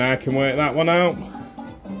 Even I can work that one out.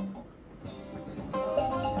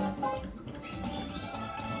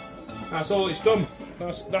 That's all it's done.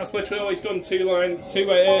 That's literally all it's done. Two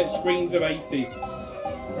screens of aces.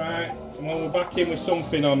 Right, well, we're back in with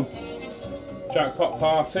something on Jackpot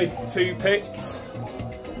Party. 2 picks.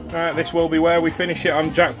 Right, this will be where we finish it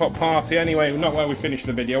on Jackpot Party anyway. Not where we finish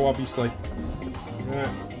the video, obviously.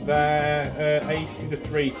 Right, there, aces are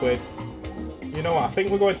 £3. You know what, I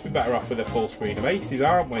think we're going to be better off with a full screen of aces,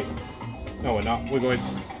 aren't we? No, we're not. We're going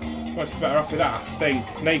to be better off with that, I think.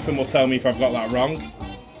 Nathan will tell me if I've got that wrong.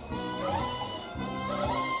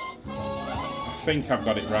 I think I've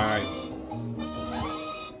got it right.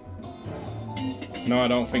 No, I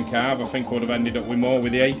don't think I have. I think I would have ended up with more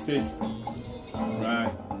with the aces.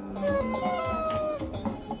 Right.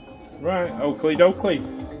 Right, oakley dokley.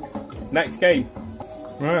 Next game.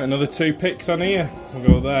 Right, another 2 picks on here. I'll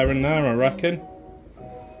go there and there, I reckon.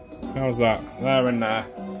 How's that? There and there.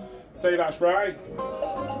 Say that's right.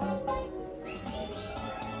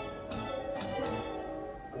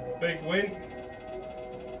 Big win.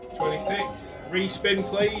 26. Respin,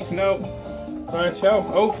 please. No. Righto.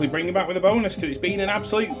 Hopefully bring it back with a bonus, because it's been an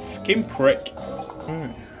absolute fucking prick.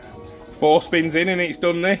 Right. 4 spins in and it's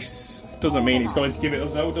done this. Doesn't mean it's going to give it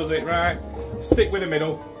us though, does it? Right. Stick with the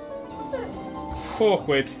middle.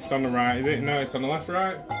 £4. It's on the right, is it? No, it's on the left,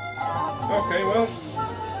 right? Okay, well.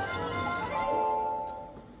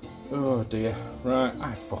 Oh dear. Right,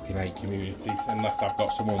 I fucking hate communities unless I've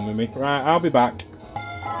got someone with me. Right, I'll be back.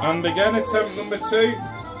 And again, attempt number 2.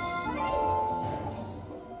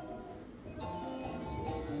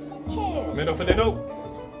 Cheers. Middle for diddle.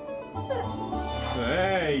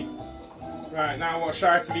 Hey. Right, now what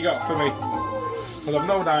shite have you got for me? Because I've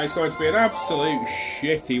no doubt it's going to be an absolute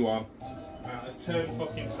shitty one. Right, let's turn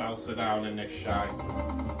fucking salsa down in this shite.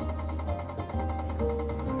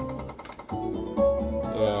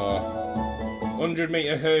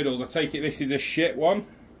 100-metre hurdles. I take it this is a shit one.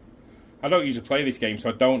 I don't usually play this game, so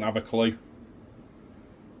I don't have a clue.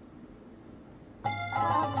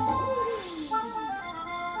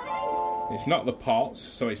 It's not the pots,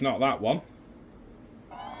 so it's not that one.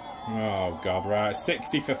 Oh god, right.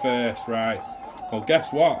 60 for first, right. Well,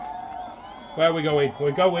 guess what? Where are we going?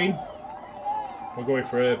 We're going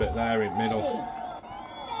for Herbert there in middle.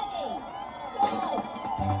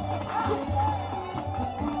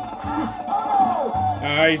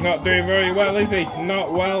 He's not doing very well, is he?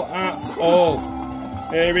 Not well at all.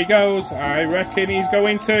 Here he goes. I reckon he's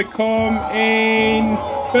going to come in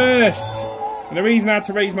first. And the reason I had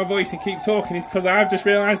to raise my voice and keep talking is because I've just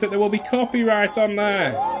realised that there will be copyright on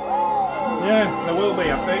there. Yeah, there will be,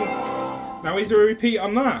 I think. Now, is there a repeat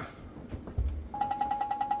on that?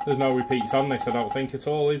 There's no repeats on this, I don't think at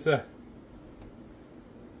all, is there?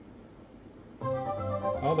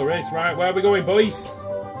 Oh, there is. Right, where are we going, boys?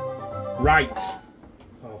 Right.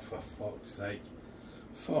 Oh, for fuck's sake.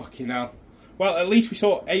 Fucking hell. Well, at least we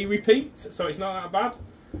saw a repeat, so it's not that bad.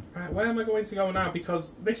 Right, where am I going to go now?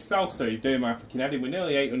 Because this salsa is doing my fucking head in. We're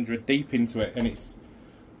nearly 800 deep into it, and it's...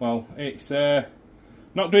 Well, it's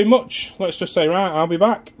not doing much. Let's just say, right, I'll be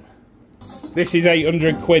back. This is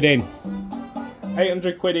 800 quid in.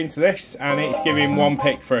 800 quid into this, and it's giving 1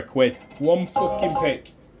 pick for a quid. 1 fucking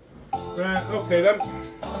pick. Right, okay then.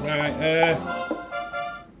 Right,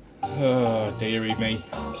 oh, dearie me.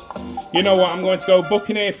 You know what, I'm going to go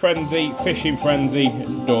Buccaneer Frenzy, Fishing Frenzy,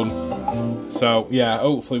 done. So, yeah,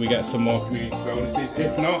 hopefully we get some more community bonuses.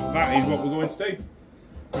 If not, that is what we're going to do.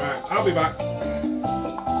 Right, I'll be back.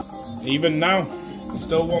 Even now,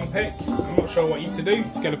 still 1 pick. I'm not sure what you to do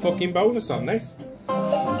to get a fucking bonus on this.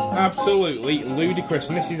 Absolutely ludicrous,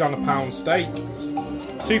 and this is on a pound steak.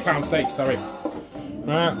 £2 steak, sorry.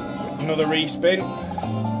 Right, another respin.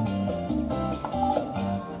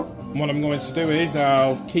 And what I'm going to do is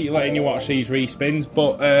I'll keep letting you watch these respins,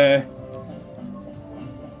 but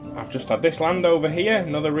I've just had this land over here,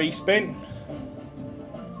 another respin.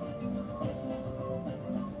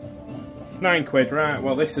 9 quid, right,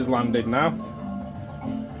 well this has landed now.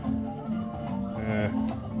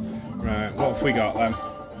 Right, what have we got then?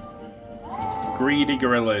 Greedy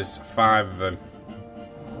gorillas, 5 of them.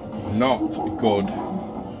 Not good,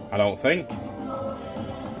 I don't think.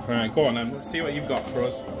 Right, go on then, let's see what you've got for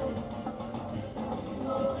us.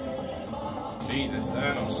 Jesus,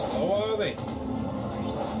 they're not slow, are they?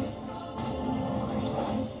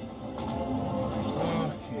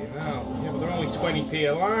 Fucking hell. Yeah, but they're only 20p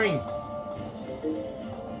a line.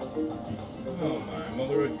 Oh my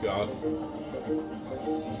mother of God.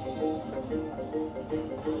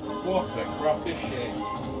 What a crock of shit.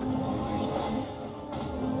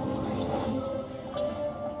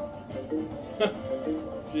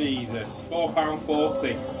 Jesus,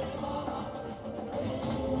 £4.40.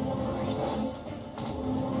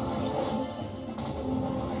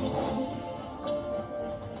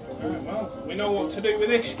 Right, well, we know what to do with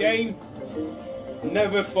this game.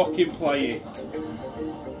 Never fucking play it.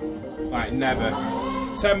 Like, never.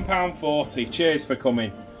 £10.40. Cheers for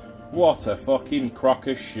coming. What a fucking crock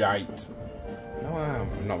of shite. No,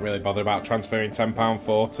 I'm not really bothered about transferring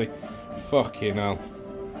 £10.40. Fucking hell.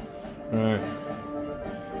 Right.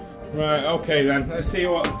 Right, okay then. Let's see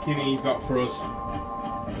what Kinney's got for us.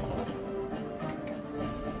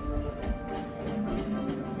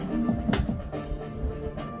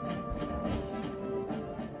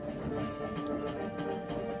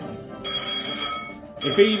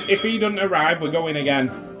 If he doesn't arrive, we're going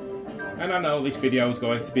again. And I know this video is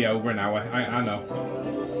going to be over an hour. I know.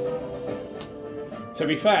 To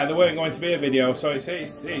be fair, there weren't going to be a video, so it's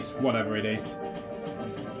whatever it is.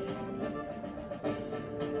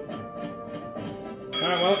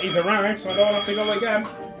 Right, well, he's arrived, so I don't have to go again.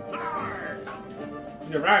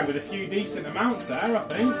 He's arrived with a few decent amounts there, I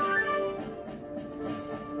think.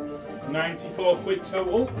 94 quid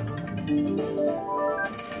total.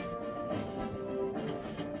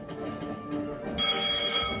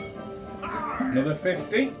 Another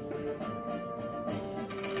 50.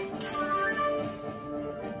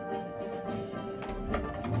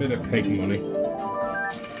 Bit of pig money.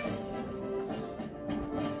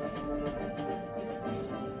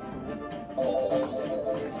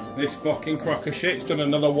 This fucking crock of shit's done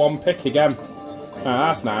another one pick again. Ah,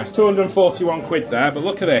 that's nice. 241 quid there, but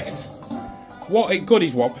look at this. What a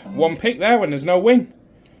goodies wop. One pick there when there's no win.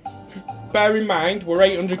 Bear in mind, we're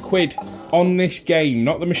 800 quid on this game.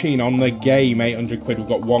 Not the machine, on the game, 800 quid. We've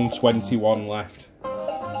got 121 left.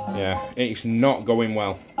 Yeah, it's not going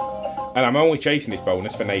well. And I'm only chasing this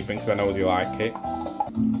bonus for Nathan because I know he'll like it.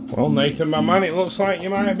 Well, Nathan, my man, it looks like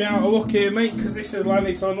you might be out of luck here, mate, because this is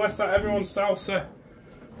landed, so unless that everyone's salsa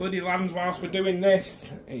bloody lands whilst we're doing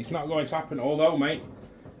this, it's not going to happen. Although, mate,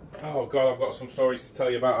 oh God, I've got some stories to tell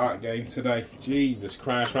you about that game today. Jesus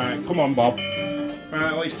Christ, right, come on, Bob. Right,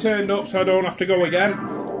 well, he's turned up, so I don't have to go again.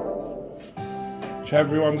 Which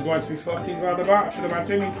everyone's going to be fucking glad about, I should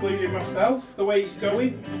imagine, including myself, the way it's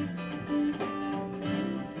going.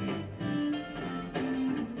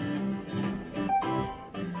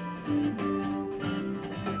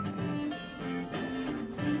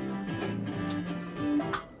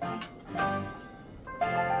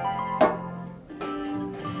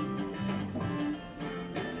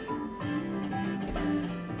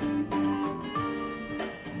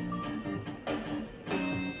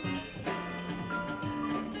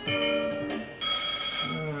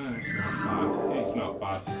 It's not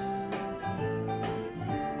bad.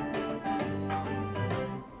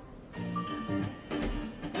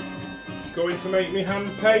 It's going to make me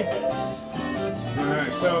hand pay.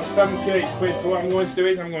 Right, so 78 quid. So what I'm going to do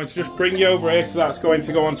is I'm going to just bring you over here because that's going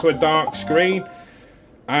to go onto a dark screen.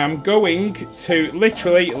 I am going to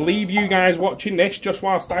literally leave you guys watching this just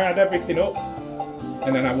whilst I add everything up.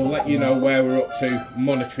 And then I will let you know where we're up to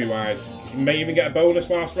monetary wise. You may even get a bonus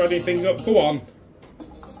whilst we're adding things up. Go on.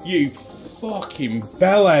 You fucking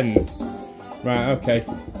bellend. Right, okay.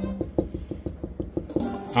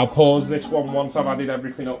 I'll pause this one once I've added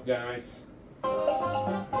everything up, guys.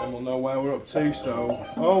 Then we'll know where we're up to, so...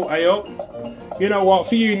 Oh, hey up. You know what,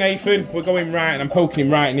 for you, Nathan, we're going right and I'm poking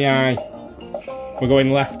him right in the eye. We're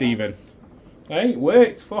going left even. Hey, it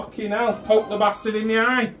worked. Fucking hell. Poke the bastard in the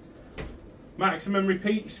eye. Maximum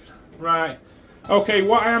repeats. Right. Okay,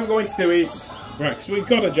 what I am going to do is... Right, because we've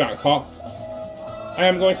got a jackpot. I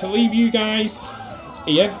am going to leave you guys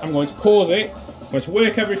here. I'm going to pause it. I'm going to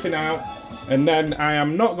work everything out. And then I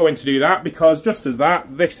am not going to do that because just as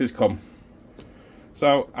that, this has come.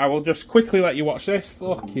 So I will just quickly let you watch this.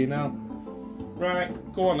 Fucking hell. Right,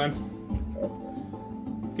 go on then.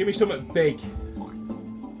 Give me something big. 2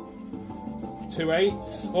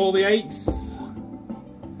 8s. All the 8s.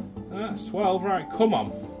 That's 12. Right, come on.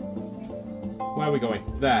 Where are we going?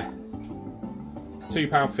 There.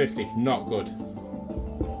 £2.50. Not good.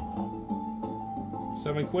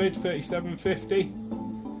 7 quid, 37.50.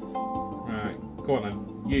 Right, go on then.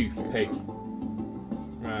 You pig.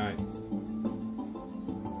 Right.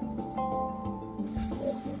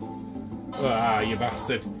 Ah, you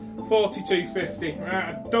bastard. 42.50.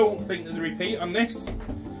 Right, I don't think there's a repeat on this.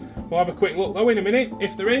 We'll have a quick look though in a minute.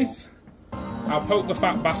 If there is, I'll poke the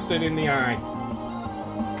fat bastard in the eye.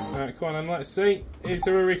 Right, come on then, let's see. Is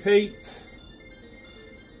there a repeat?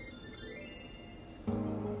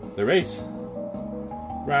 There is.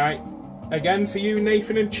 Right, again for you,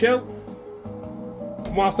 Nathan and Chill.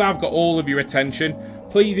 And whilst I've got all of your attention,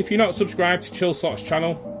 please, if you're not subscribed to Chill Slots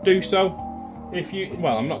channel, do so. If you,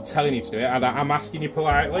 well, I'm not telling you to do it, I'm asking you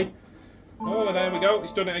politely. Oh, there we go,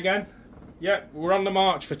 it's done it again. Yep, we're on the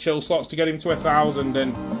march for Chill Slots to get him to 1,000,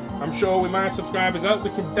 and I'm sure with my subscribers help,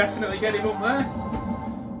 we can definitely get him up there.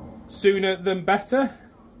 Sooner than better.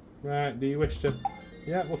 Right, do you wish to...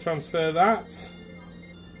 Yeah, we'll transfer that.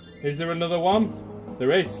 Is there another one?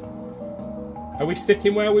 There is. Are we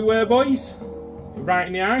sticking where we were, boys? Right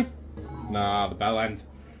in the eye? Nah, the bell end.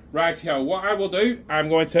 Rightio, what I will do, I'm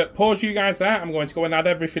going to pause you guys there. I'm going to go and add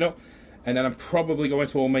everything up. And then I'm probably going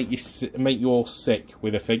to all make you all sick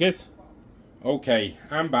with the figures. Okay,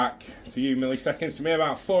 I'm back. To you, milliseconds. To me,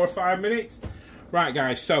 about 4 or 5 minutes. Right,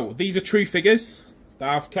 guys, so these are true figures that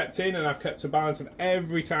I've kept in, and I've kept a balance of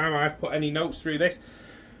every time I've put any notes through this.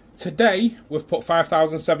 Today, we've put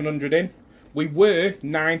 5,700 in. We were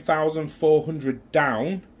 9,400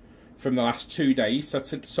 down from the last 2 days.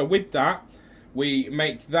 So with that, we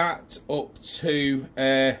make that up to...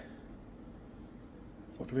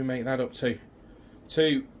 what do we make that up to?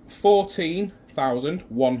 To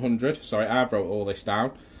 14,100. Sorry, I've wrote all this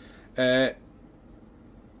down.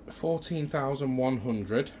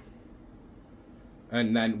 14,100.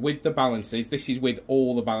 And then with the balances, this is with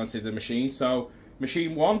all the balances of the machine. So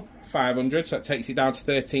machine 1, 500. So it takes it down to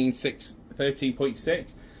 13.6.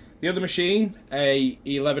 The other machine, a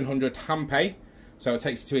 1100 hand pay. So it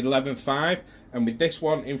takes it to 11.5. And with this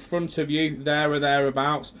one in front of you, there or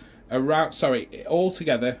thereabouts,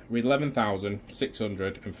 altogether we're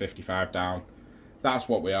 11,655 down. That's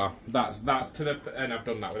what we are. That's to the, and I've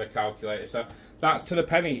done that with a calculator, so that's to the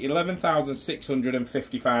penny.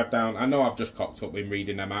 11,655 down. I know I've just cocked up when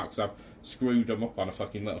reading them out because I've screwed them up on a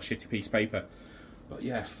fucking little shitty piece of paper. But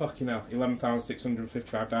yeah, fucking hell,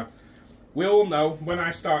 11,655 down. We all know when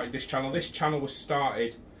I started this channel was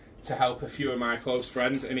started to help a few of my close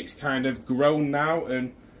friends, and it's kind of grown now,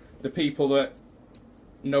 and the people that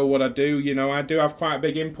know what I do, you know, I do have quite a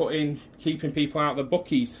big input in keeping people out of the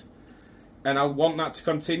bookies, and I want that to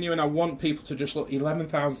continue, and I want people to just look.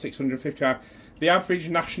 11,655. The average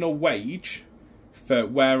national wage for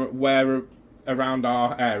where around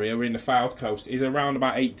our area, we're in the Fylde Coast, is around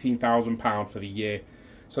about £18,000 for the year.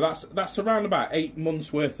 So that's around about 8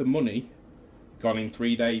 months worth of money gone in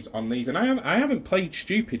 3 days on these, and I haven't played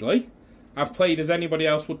stupidly. I've played as anybody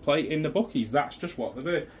else would play in the bookies. That's just what they've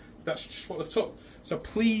done. That's just what they've took. So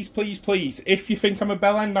please, please, please, if you think I'm a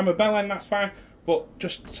bell end, that's fine. But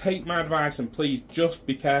just take my advice and please just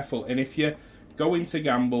be careful. And if you're going to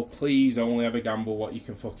gamble, please only ever gamble what you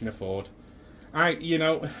can fucking afford. You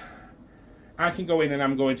know, I can go in and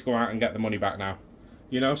I'm going to go out and get the money back now.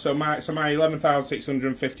 You know, so my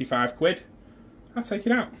 11,655 quid, I'll take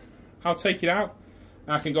it out. I'll take it out.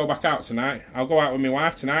 I can go back out tonight. I'll go out with my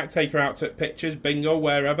wife tonight, take her out to pictures, bingo,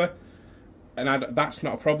 wherever. And that's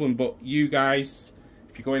not a problem. But you guys,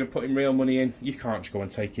 if you're going and putting real money in, you can't just go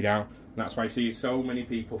and take it out. And that's why I see so many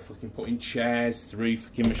people fucking putting chairs through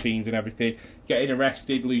fucking machines and everything, getting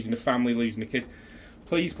arrested, losing the family, losing the kids.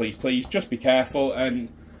 Please, please, please, just be careful. And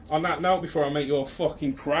on that note, before I make you all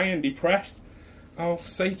fucking cry and depressed, I'll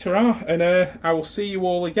say ta-ra, and I will see you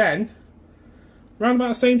all again around about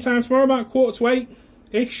the same time tomorrow, about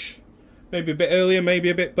 7:45-ish. Maybe a bit earlier, maybe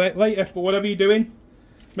a bit later, but whatever you're doing,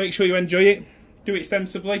 make sure you enjoy it, do it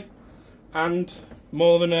sensibly, and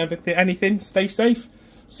more than anything, stay safe.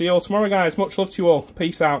 See you all tomorrow, guys. Much love to you all.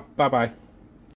 Peace out. Bye-bye.